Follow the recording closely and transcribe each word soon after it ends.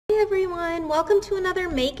Hey everyone, welcome to another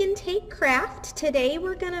Make and Take craft. Today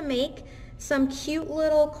we're going to make some cute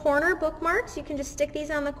little corner bookmarks. You can just stick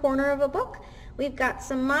these on the corner of a book. We've got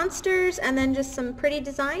some monsters and then just some pretty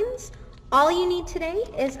designs. All you need today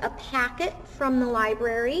is a packet from the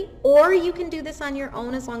library, or you can do this on your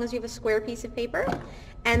own as long as you have a square piece of paper,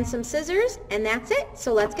 and some scissors, and that's it.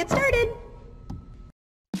 So let's get started.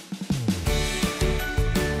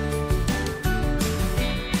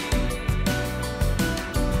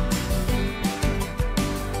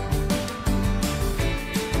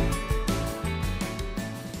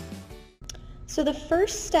 So the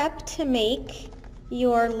first step to make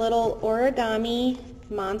your little origami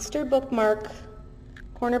monster bookmark,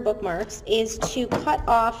 corner bookmarks, is to cut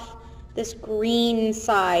off this green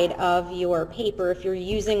side of your paper if you're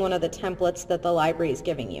using one of the templates that the library is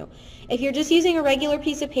giving you. If you're just using a regular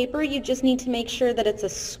piece of paper, you just need to make sure that it's a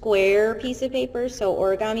square piece of paper, so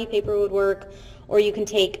origami paper would work, or you can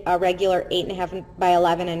take a regular 8.5 by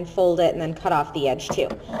 11 and fold it and then cut off the edge too.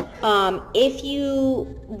 If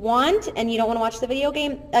you want and you don't want to watch the video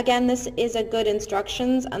game, again, this is a good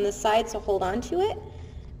instructions on the side, so hold on to it.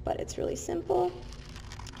 But it's really simple.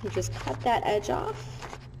 You just cut that edge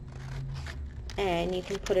off and you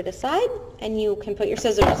can put it aside and you can put your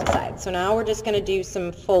scissors aside. So now we're just going to do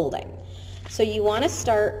some folding. So you want to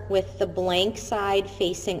start with the blank side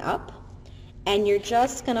facing up, and you're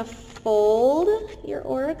just going to fold your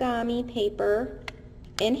origami paper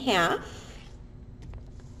in half,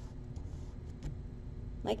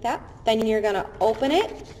 like that. Then you're going to open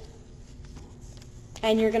it,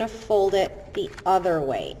 and you're going to fold it the other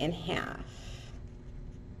way in half.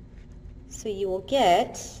 So you will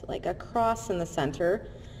get like a cross in the center.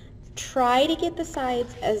 Try to get the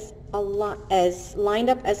sides as lined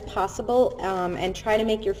up as possible, and try to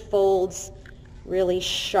make your folds really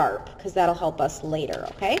sharp, because that'll help us later,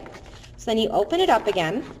 okay? So then you open it up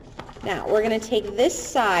again. Now we're going to take this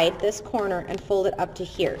side, this corner, and fold it up to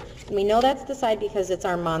here. And we know that's the side because it's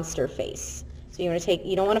our monster face. So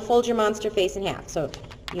you don't want to fold your monster face in half. So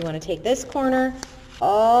you want to take this corner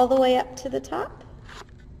all the way up to the top.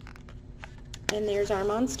 And there's our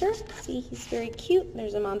monster. See, he's very cute.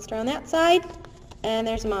 There's a monster on that side, and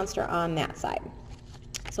there's a monster on that side.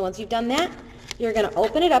 So once you've done that, you're going to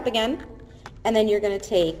open it up again, and then you're going to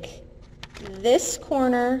take this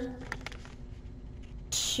corner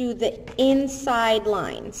to the inside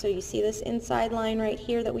line. So you see this inside line right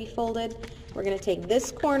here that we folded? We're going to take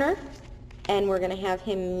this corner and we're going to have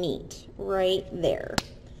him meet right there.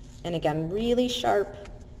 And again, really sharp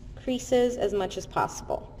creases as much as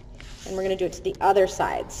possible. And we're going to do it to the other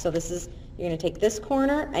side. So this is, you're going to take this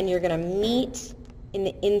corner and you're going to meet in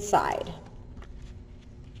the inside.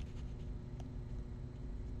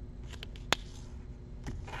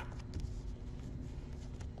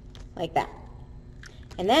 Like that.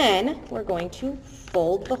 And then we're going to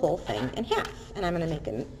fold the whole thing in half. And I'm going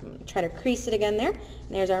to try to crease it again there. And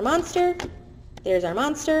there's our monster. There's our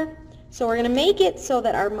monster. So we're going to make it so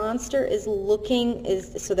that our monster is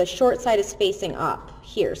so the short side is facing up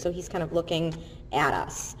here. So he's kind of looking at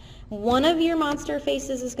us. One of your monster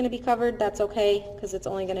faces is going to be covered. That's okay, because it's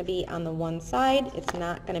only going to be on the one side. It's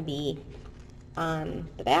not going to be on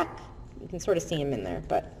the back. You can sort of see him in there,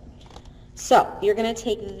 but so you're going to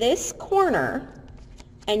take this corner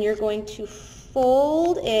and you're going to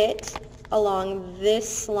fold it along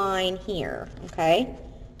this line here, okay?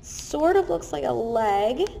 Sort of looks like a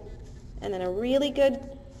leg, and then a really good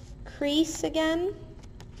crease again.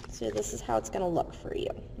 So this is how it's going to look for you,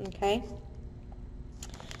 okay?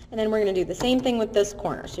 And then we're going to do the same thing with this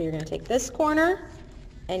corner. So you're going to take this corner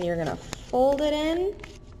and you're going to fold it in.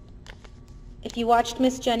 If you watched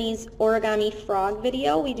Miss Jenny's origami frog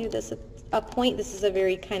video, we do this at a point. This is a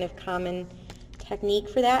very kind of common technique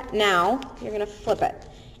for that. Now you're going to flip it.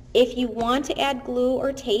 If you want to add glue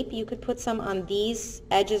or tape, you could put some on these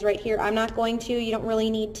edges right here. I'm not going to. You don't really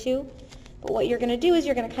need to. But what you're going to do is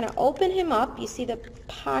you're going to kind of open him up. You see the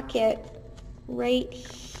pocket right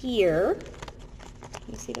here.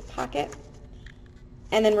 You see the pocket?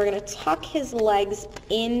 And then we're going to tuck his legs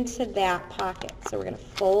into that pocket. So we're going to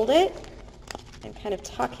fold it and kind of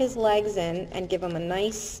tuck his legs in and give him a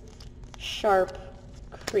nice sharp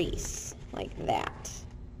crease like that.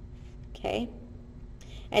 Okay?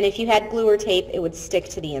 And if you had glue or tape, it would stick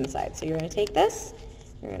to the inside. So you're going to take this,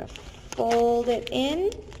 you're going to fold it in, you're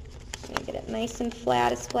going to get it nice and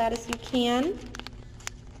flat as you can.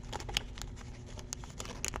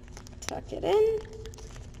 Tuck it in,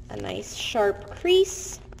 a nice sharp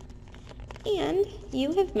crease, and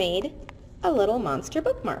you have made a little monster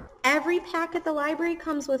bookmark. Every pack at the library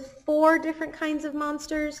comes with 4 different kinds of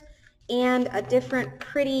monsters and a different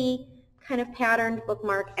pretty kind of patterned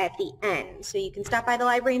bookmark at the end. So you can stop by the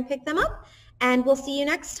library and pick them up. And we'll see you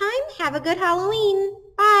next time. Have a good Halloween.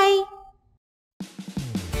 Bye.